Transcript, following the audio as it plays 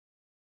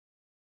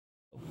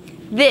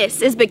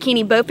This is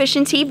Bikini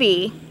Bowfishing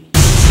TV.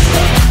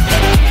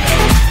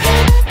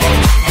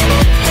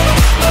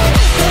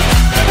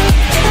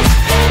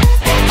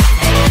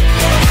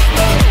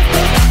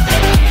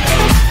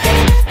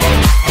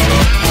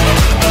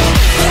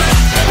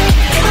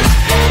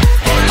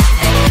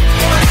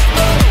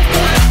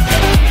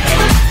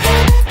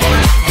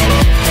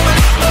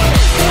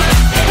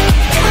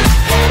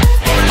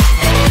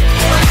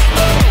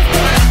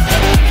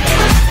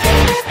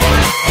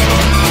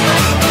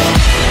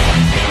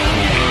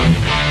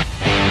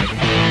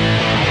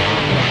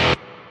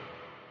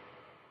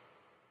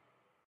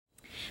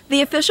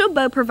 The official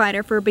bow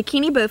provider for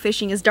bikini bow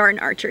fishing is Dart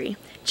 & Archery.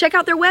 Check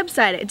out their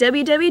website at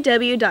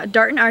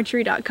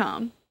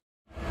www.dartandarchery.com.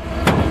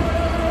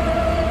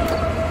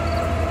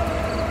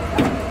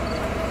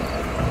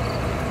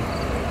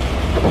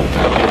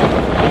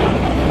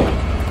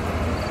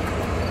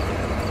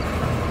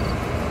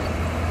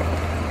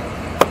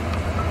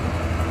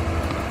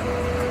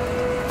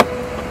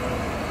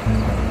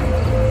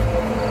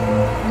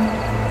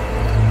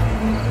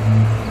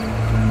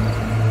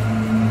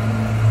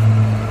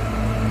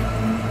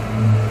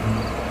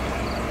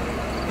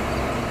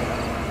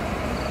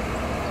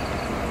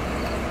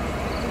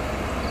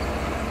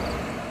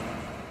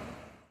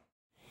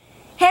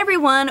 Hey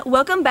everyone,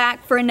 welcome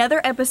back for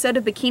another episode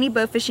of Bikini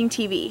Bowfishing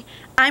TV.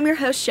 I'm your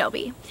host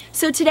Shelby.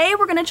 So today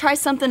we're going to try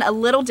something a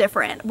little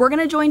different. We're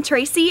going to join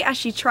Tracy as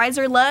she tries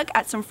her luck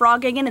at some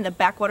frog gigging in the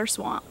backwater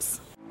swamps.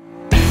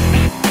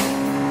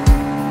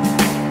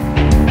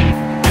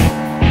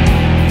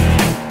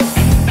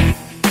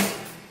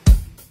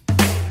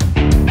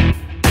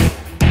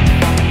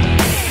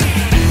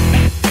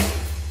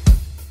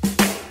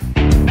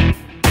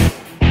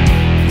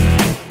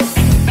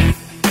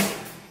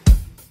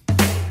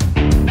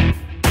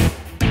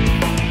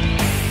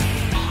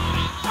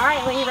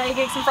 You ready to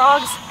gig some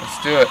frogs?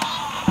 Let's do it.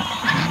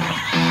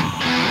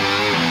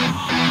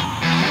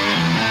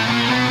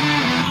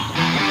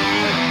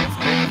 Let's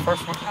take the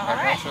first one. All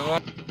right.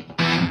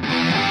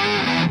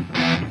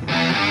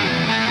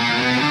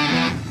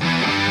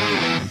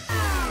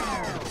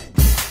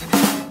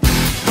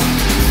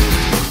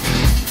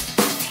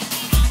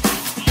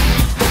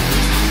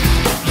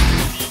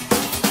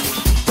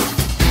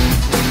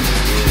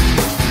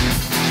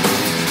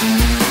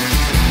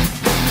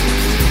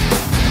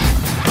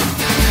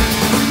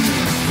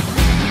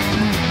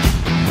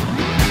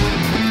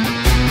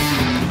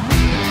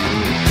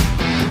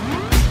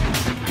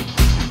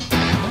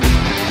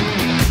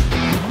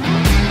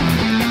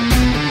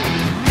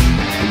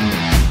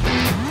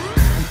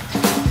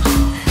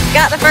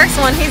 Got the first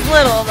one, he's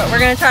little, but we're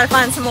going to try to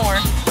find some more.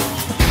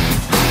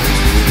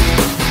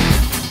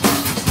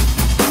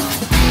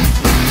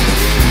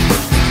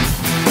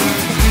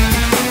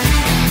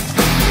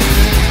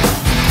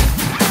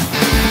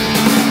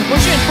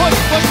 Push in, push.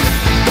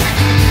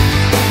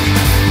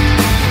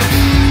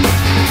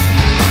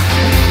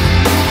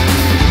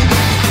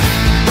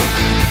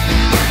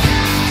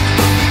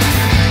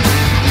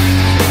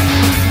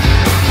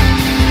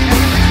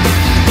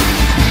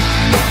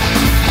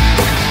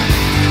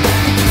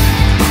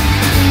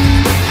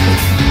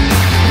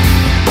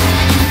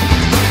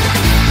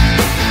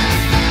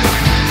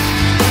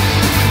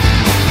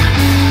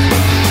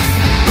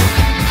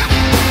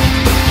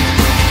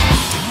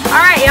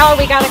 Y'all,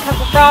 we got a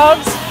couple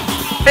frogs.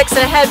 Fixing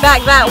to head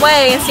back that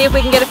way and see if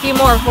we can get a few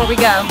more before we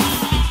go.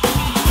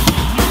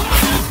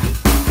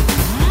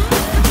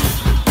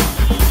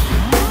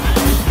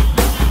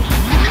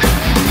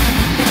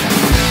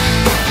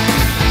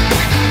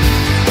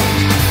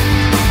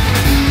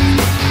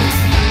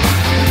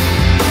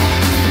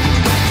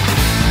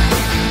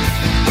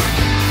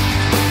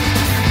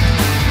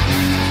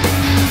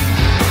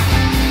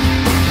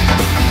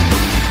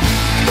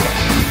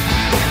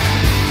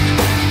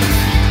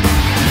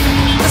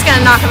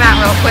 Knock him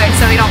out real quick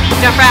so he don't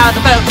jump out of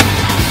the boat.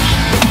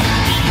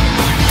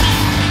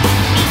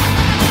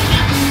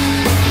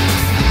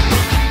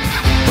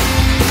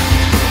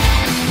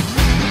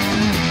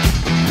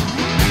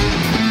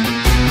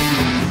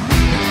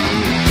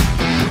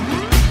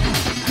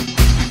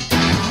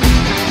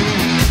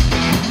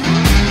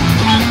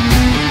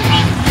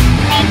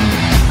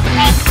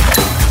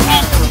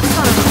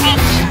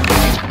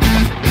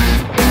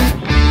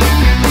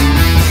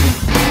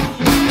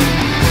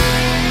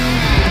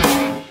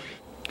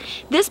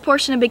 This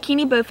portion of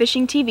Bikini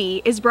Bowfishing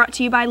TV is brought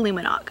to you by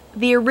Luminoc,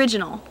 the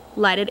original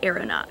lighted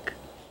arrow knock.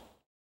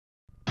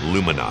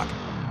 Luminoc,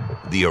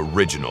 the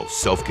original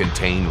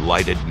self-contained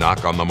lighted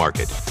knock on the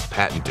market,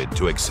 patented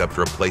to accept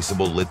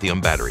replaceable lithium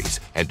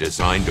batteries and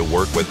designed to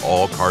work with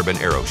all carbon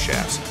arrow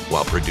shafts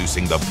while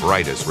producing the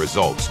brightest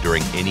results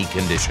during any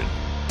condition.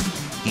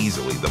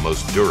 Easily the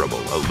most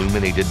durable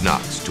illuminated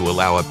knocks to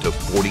allow up to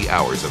 40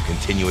 hours of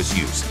continuous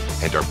use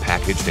and are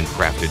packaged and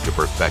crafted to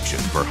perfection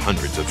for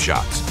hundreds of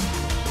shots.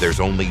 There's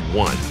only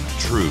one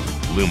true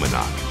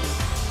Luminoc.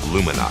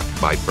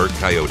 Luminoc by Bert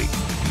Coyote,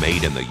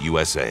 made in the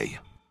USA.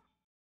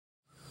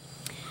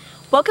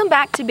 Welcome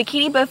back to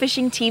Bikini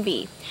Bowfishing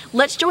TV.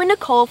 Let's join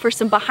Nicole for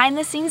some behind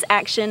the scenes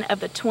action of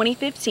the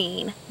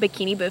 2015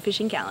 Bikini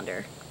Bowfishing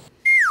Calendar.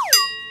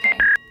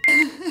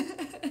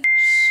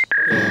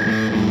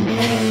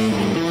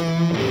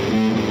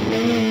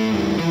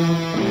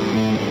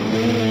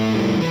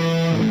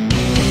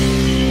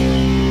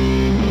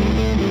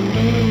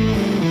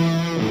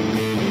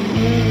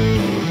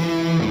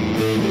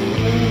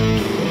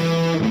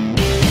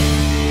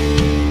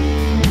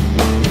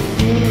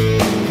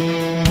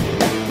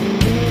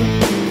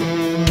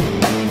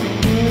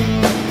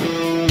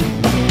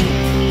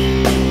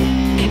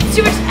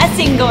 Too much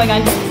S-ing going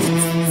on.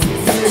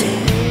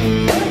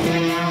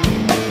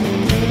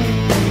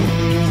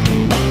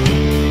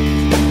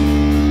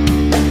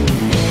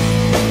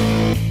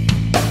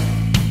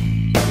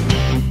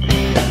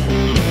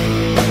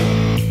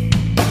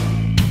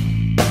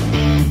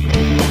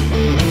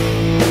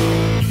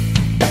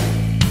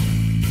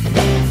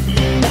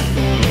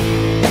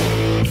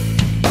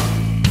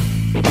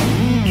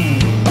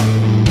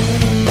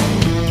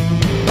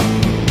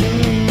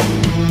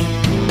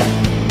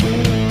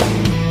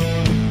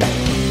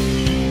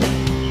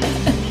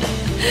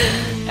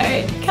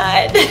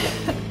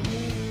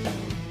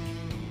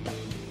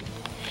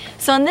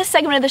 So in this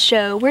segment of the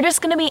show, we're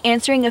just going to be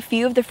answering a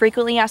few of the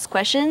frequently asked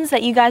questions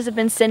that you guys have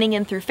been sending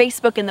in through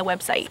Facebook and the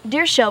website.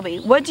 Dear Shelby,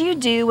 what do you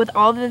do with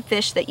all of the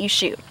fish that you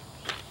shoot?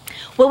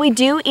 Well, we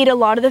do eat a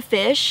lot of the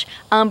fish,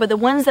 but the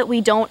ones that we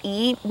don't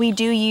eat, we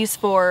do use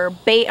for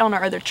bait on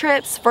our other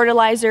trips,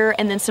 fertilizer,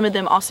 and then some of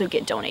them also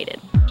get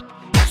donated.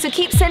 So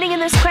keep sending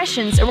in those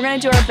questions and we're going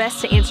to do our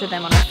best to answer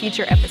them on our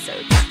future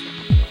episodes.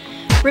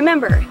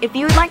 Remember, if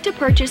you would like to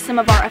purchase some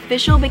of our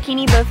official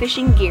Bikini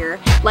Bowfishing gear,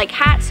 like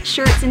hats,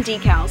 shirts, and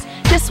decals,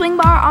 just swing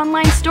by our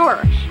online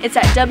store. It's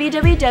at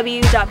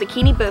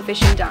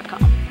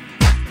www.bikinibowfishing.com.